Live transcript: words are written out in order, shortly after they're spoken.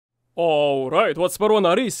Alright, what's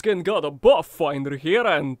Marona Riskin got a buff finder here,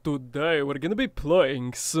 and today we're gonna be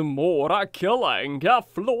playing some more killing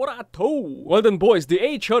Flora 2. Well then boys, the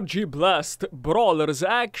HRG Blast Brawlers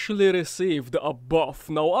actually received a buff.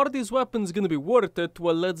 Now are these weapons gonna be worth it?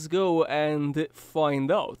 Well, let's go and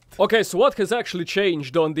find out. Okay, so what has actually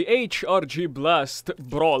changed on the HRG Blast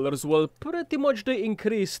Brawlers? Well, pretty much they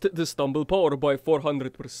increased the stumble power by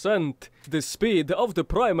 400%. The speed of the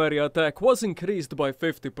primary attack was increased by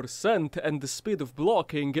 50%. And the speed of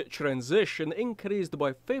blocking transition increased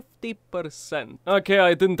by 50%. Okay,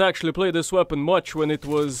 I didn't actually play this weapon much when it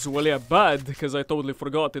was, well yeah, bad, because I totally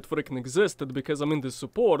forgot it freaking existed because I'm in the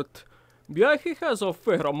support. Yeah, he has a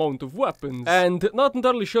fair amount of weapons. And not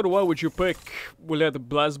entirely sure why would you pick, well yeah, the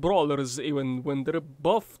Blast Brawlers even when they're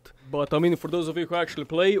buffed. But I mean, for those of you who actually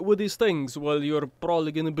play with these things, well, you're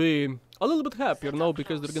probably gonna be a little bit happier now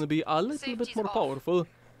because they're gonna be a little bit more powerful.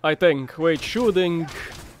 I think. Wait, shooting...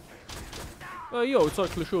 yo, it's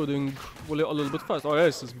actually shooting a little bit fast. Oh, yeah,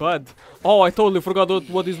 this is bad. Oh, I totally forgot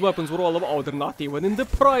what these weapons were all about. Oh, they're not even in the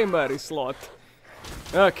primary slot.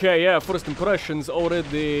 Okay, yeah, first impressions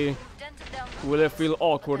already... Well, I feel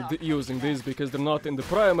awkward using these because they're not in the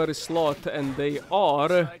primary slot and they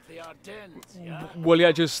are... Well,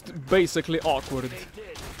 yeah, just basically awkward.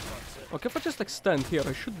 Okay, if I just stand here,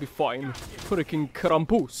 I should be fine. Freaking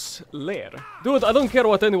Krampus lair. Dude, I don't care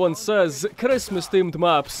what anyone says, Christmas-themed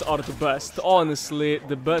maps are the best. Honestly,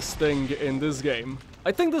 the best thing in this game.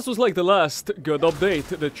 I think this was like the last good update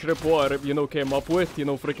that DrQuantumBunneh, you know, came up with. You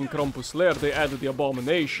know, freaking Krampus lair, they added the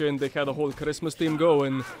Abomination, they had a whole Christmas theme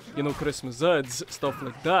going. You know, Christmas Zeds, stuff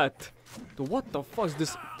like that. So what the fuck is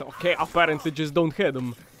this? Okay, apparently just don't hit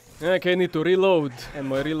them. Okay, I need to reload, and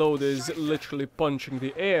my reload is literally punching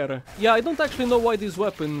the air. Yeah, I don't actually know why these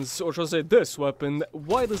weapons, or should I say this weapon,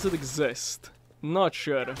 why does it exist? Not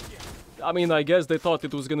sure. I mean, I guess they thought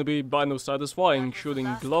it was gonna be, I know, satisfying, shooting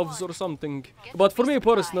gloves or something. But for me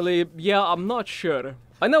personally, yeah, I'm not sure.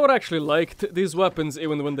 I never actually liked these weapons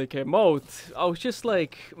even when they came out. I was just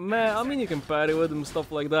like, man, I mean, you can parry with them,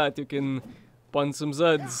 stuff like that, you can... punch some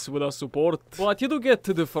Zeds with a support. But you do get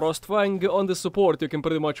the Frostfang on the support, you can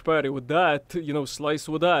pretty much parry with that, you know, slice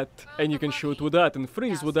with that, and you can shoot with that and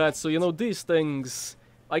freeze with that, so you know, these things,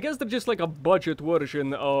 I guess they're just like a budget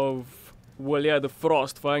version of, well yeah, the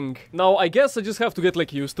Frostfang. Now, I guess I just have to get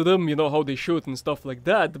like used to them, you know, how they shoot and stuff like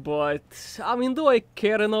that, but, I mean, do I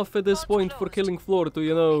care enough at this point for killing Floor to,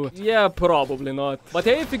 you know, yeah, probably not. But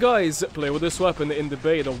hey, if you guys play with this weapon in the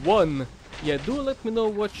beta 1, yeah, do let me know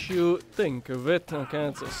what you think of it. Okay,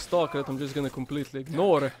 it's a stock that I'm just gonna completely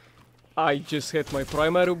ignore. I just hit my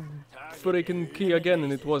primary freaking key again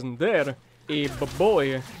and it wasn't there.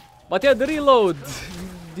 Boy. But yeah, the reload,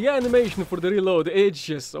 the animation for the reload, it's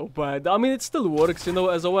just so bad. I mean, it still works, you know,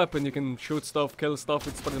 as a weapon. You can shoot stuff, kill stuff.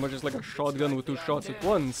 It's pretty much just like a shotgun with 2 shots at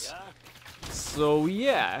once. So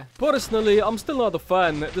yeah, personally, I'm still not a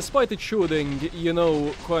fan, despite it shooting, you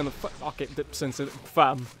know, kind of, okay, since it,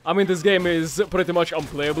 fam. I mean, this game is pretty much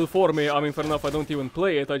unplayable for me. I mean, fair enough, I don't even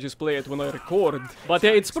play it, I just play it when I record. But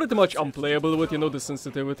yeah, it's pretty much unplayable with, you know, the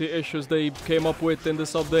sensitivity issues they came up with in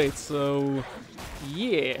this update, so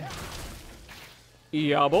yeah.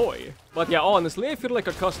 Yeah, boy. But yeah, honestly, if you're like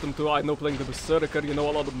accustomed to, I know, playing the Berserker, you know,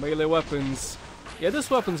 a lot of melee weapons, yeah, this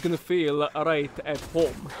weapon's gonna feel right at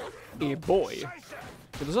home. Boy.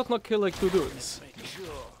 Does that not kill like 2 dudes?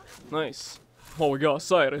 Nice. Oh, we got a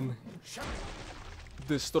siren.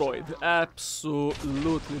 Destroyed.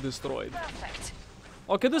 Absolutely destroyed.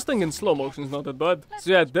 Okay, this thing in slow motion is not that bad. So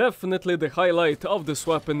yeah, definitely the highlight of this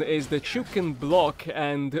weapon is that you can block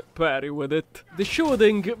and parry with it. The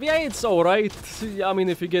shooting, yeah, it's alright. I mean,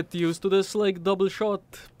 if you get used to this, like, double shot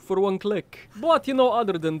for 1 click. But, you know,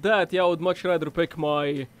 other than that, yeah, I would much rather pick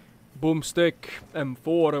my Boomstick,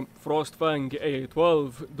 M4, Frostfang,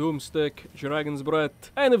 AA12, Doomstick, Dragon's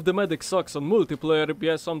Breath, and if the medic sucks on multiplayer,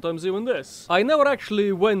 yeah, sometimes even this. I never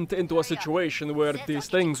actually went into a situation where these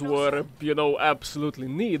things were, you know, absolutely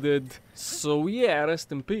needed, so yeah,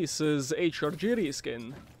 rest in pieces, HRG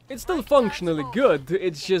reskin. It's still functionally good,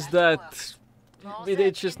 it's just that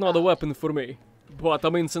it's just not a weapon for me. But I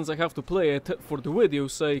mean, since I have to play it for the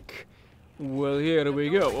video's sake, well, here we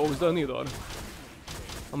go. Oh, is that Nidor?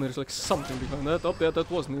 I mean, there's like something behind that. Oh, yeah, that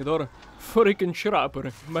was Nidor. Freaking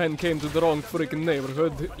Schrapper. Man came to the wrong freaking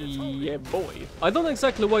neighborhood. Yeah, boy. I don't know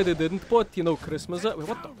exactly why they didn't put, you know, Christmas... Wait,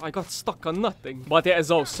 what the... I got stuck on nothing. But yeah,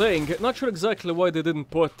 as I was saying, not sure exactly why they didn't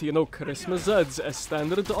put, you know, Christmas Zeds as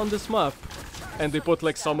standard on this map. And they put,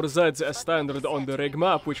 like, Summer Zeds as standard on the rig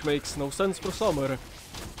map, which makes no sense for summer.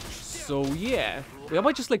 So, yeah. Am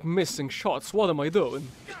I just, like, missing shots? What am I doing?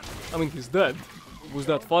 I mean, he's dead. Was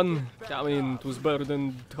that fun? I mean, it was better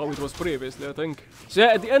than how it was previously, I think. So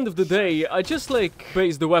yeah, at the end of the day, I just like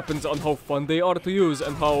base the weapons on how fun they are to use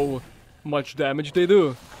and how much damage they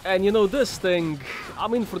do. And you know, this thing, I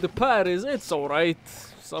mean, for the parries, it's alright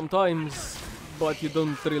sometimes, but you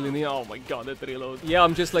don't really need. Oh my god, that reload. Yeah,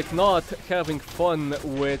 I'm just like not having fun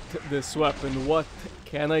with this weapon. What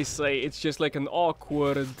can I say? It's just like an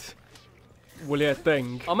awkward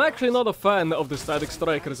thing. I'm actually not a fan of the static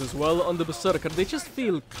strikers as well on the Berserker. They just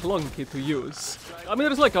feel clunky to use. I mean,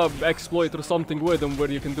 there's like a exploit or something with them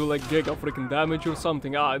where you can do like giga freaking damage or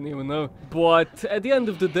something. I don't even know. But at the end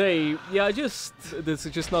of the day, yeah, this is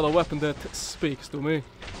just not a weapon that speaks to me.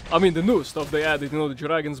 I mean, the new stuff they added, you know, the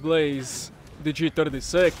Dragon's Blaze, the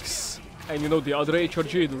G36, and you know, the other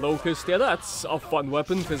HRG, the Locust, yeah, that's a fun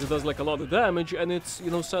weapon because it does like a lot of damage and it's,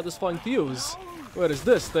 you know, satisfying to use. Whereas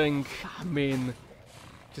this thing, I mean,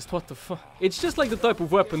 just what the fuck? It's just like the type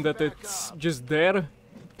of weapon that it's just there,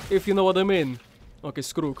 if you know what I mean. Okay,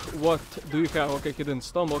 Skrook, what do you have? Okay, he didn't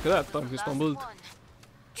stumble. Okay, that time he stumbled.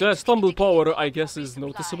 So stumble power, I guess, is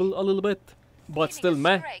noticeable a little bit. But still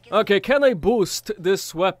meh. Okay, can I boost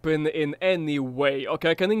this weapon in any way?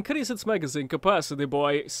 Okay, I can increase its magazine capacity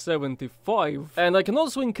by 75. And I can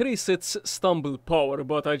also increase its stumble power,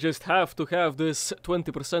 but I just have to have this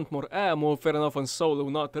 20% more ammo. Fair enough on solo,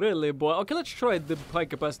 not really, but okay, let's try the high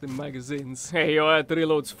capacity magazines. Hey, yo, that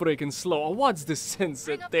reload's freaking slow. What's the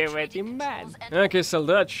sensitivity, man? Okay, sell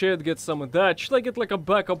that shit, get some of that. Should I get like a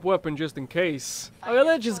backup weapon just in case? Okay,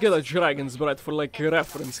 let's just get a Dragon's Breath for like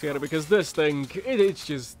reference here, because this thing, it's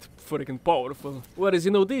just freaking powerful. Whereas,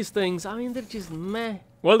 you know, these things, I mean, they're just meh.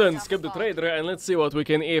 Well then, skip the trader and let's see what we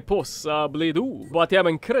can possibly do. But yeah, I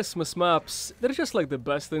mean, Christmas maps, they're just like the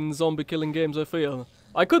best in zombie killing games, I feel.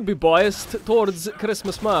 I could be biased towards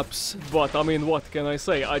Christmas maps, but I mean, what can I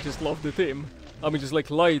say? I just love the theme. I mean, just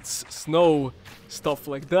like lights, snow, stuff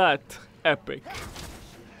like that. Epic.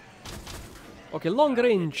 Okay, long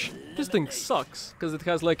range, this thing sucks, because it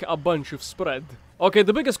has like a bunch of spread. Okay,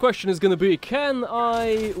 the biggest question is gonna be, can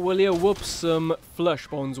I, well yeah, whoop some flesh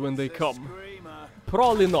bones when they come?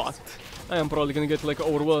 Probably not. I am probably gonna get like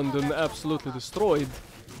overwhelmed and absolutely destroyed.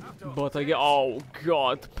 But I get, oh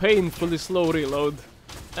god, painfully slow reload.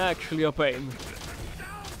 Actually a pain.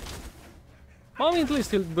 I mean, at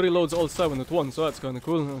least he reloads all 7 at once, so that's kinda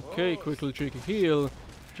cool. Okay, quick little cheeky heal.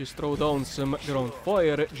 Just throw down some ground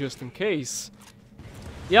fire, just in case.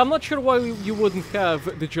 Yeah, I'm not sure why you wouldn't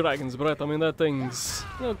have the Dragon's Breath. I mean, that thing's,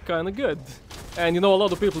 you know, kinda good. And you know, a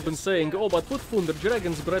lot of people have been saying, oh, but what Thunder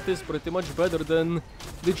Dragon's Breath is pretty much better than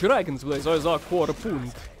the Dragon's Blaze. Oh, is a quarter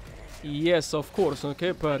pound. Yes, of course.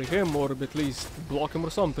 Okay, parry him or at least block him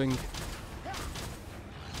or something.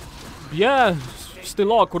 Yeah,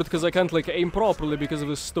 still awkward because I can't like aim properly because of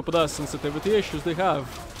the stupid ass sensitivity issues they have.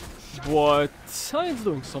 But it's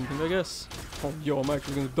doing something, I guess. Oh, yo, I'm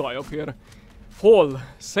actually gonna die up here. Hole,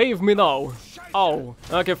 save me now. Ow.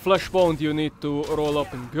 Okay, Fleshbound, you need to roll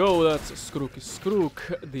up and go. That's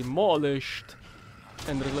Skrook, demolished.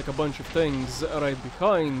 And there's like a bunch of things right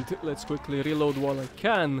behind. Let's quickly reload while I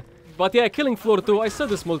can. But yeah, killing floor 2, I said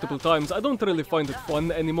this multiple times, I don't really find it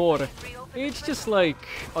fun anymore. It's just like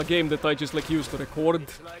a game that I just like used to record.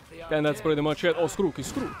 And that's pretty much it. Oh, Skrook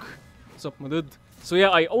is Skrook. What's up, my dude? So yeah,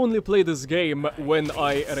 I only play this game when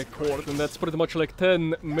I record, and that's pretty much like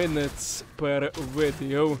 10 minutes per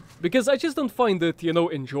video. Because I just don't find it, you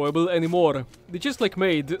know, enjoyable anymore. They just like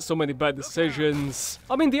made so many bad decisions.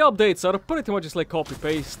 I mean, the updates are pretty much just like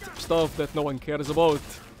copy-paste stuff that no one cares about.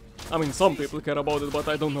 I mean, some people care about it, but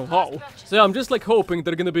I don't know how. So yeah, I'm just like hoping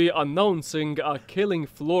they're gonna be announcing a Killing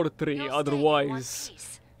Floor 3,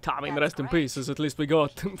 otherwise... I mean, rest in pieces, at least we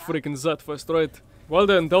got freaking Z-Fest, right? Well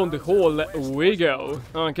then, down the hall we go.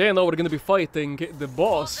 Okay, now we're gonna be fighting the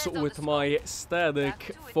boss with my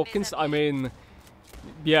static fucking... I mean...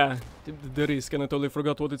 Yeah, the risk, and I totally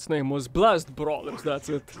forgot what its name was. Blast Brawlers, that's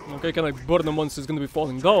it. Okay, can I burn them once it's gonna be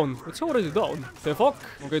falling down? It's already down. The fuck?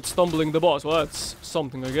 Okay, it's stumbling the boss. Well, that's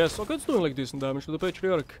something, I guess. Okay, it's doing like decent damage to the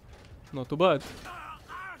Patriarch. Not too bad.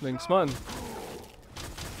 Thanks, man.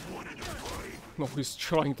 No, he's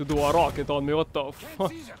trying to do a rocket on me, what the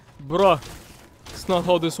fuck? Bruh. It's not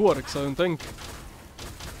how this works, I don't think.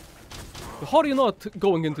 How are you not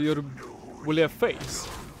going into your... will you have face?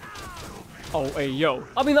 Oh, hey, yo.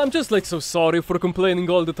 I mean, I'm just like so sorry for complaining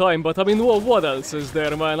all the time, but I mean, what else is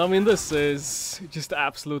there, man? I mean, this is just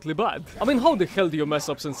absolutely bad. I mean, how the hell do you mess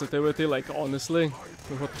up sensitivity, like, honestly?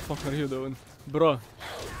 What the fuck are you doing? Bruh.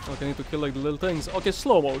 Okay, I need to kill like the little things. Okay,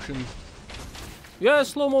 slow motion. Yeah,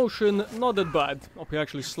 slow motion, not that bad. Oh, he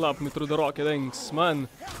actually slapped me through the rocket, thanks, man.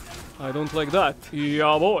 I don't like that.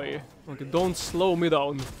 Yeah, boy. Okay, don't slow me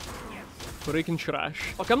down. freaking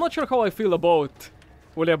trash. Okay, I'm not sure how I feel about,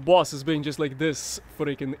 well, yeah, bosses being just like this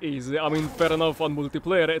freaking easy. I mean, fair enough, on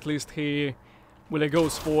multiplayer, at least he, well, he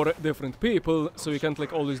goes for different people, so you can't,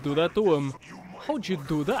 like, always do that to him. How'd you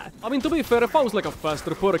do that? I mean, to be fair, if I was, like, a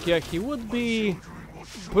faster perk, yeah, he would be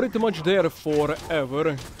pretty much there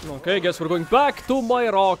forever. Okay, guess we're going back to my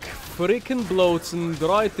rock. Freaking bloats and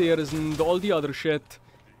dry tears and all the other shit.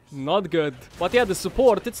 Not good. But yeah, the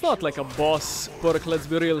support, it's not like a boss perk, let's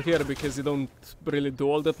be real here, because you don't really do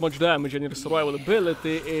all that much damage and your survival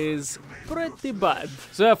ability is pretty bad.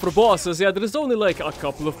 So yeah, for bosses, yeah, there's only like a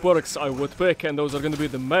couple of perks I would pick, and those are gonna be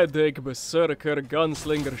the Medic, Berserker,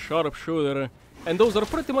 Gunslinger, Sharpshooter, and those are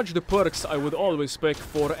pretty much the perks I would always pick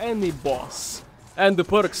for any boss. And the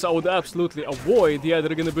perks I would absolutely avoid, yeah,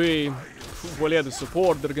 they're gonna be, well, yeah, the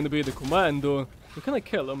support, they're gonna be the Commando. How can I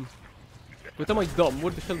kill him? Wait, am I dumb?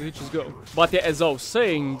 Where the hell did he just go? But yeah, as I was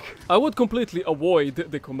saying, I would completely avoid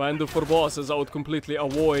the Commando for bosses. I would completely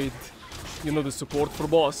avoid, you know, the support for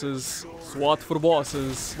bosses, SWAT for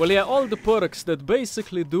bosses. Well, yeah, all the perks that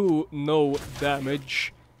basically do no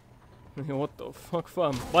damage. What the fuck,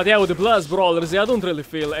 fam? But yeah, with the Blast Brawlers, yeah, I don't really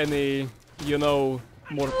feel any, you know,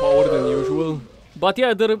 more power than usual. But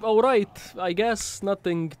yeah, they're alright, I guess.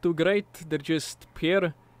 Nothing too great. They're just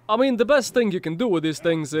here. I mean, the best thing you can do with these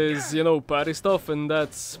things is, you know, parry stuff, and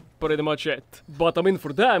that's pretty much it. But I mean,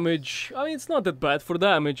 for damage, I mean, it's not that bad for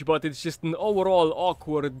damage, but it's just an overall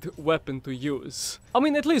awkward weapon to use. I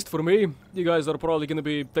mean, at least for me. You guys are probably gonna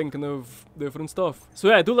be thinking of different stuff. So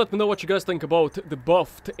yeah, do let me know what you guys think about the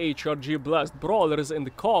buffed HRG Blast Brawlers in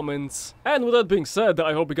the comments. And with that being said,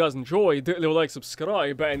 I hope you guys enjoyed. Leave a like,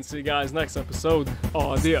 subscribe, and see you guys next episode.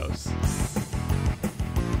 Adios.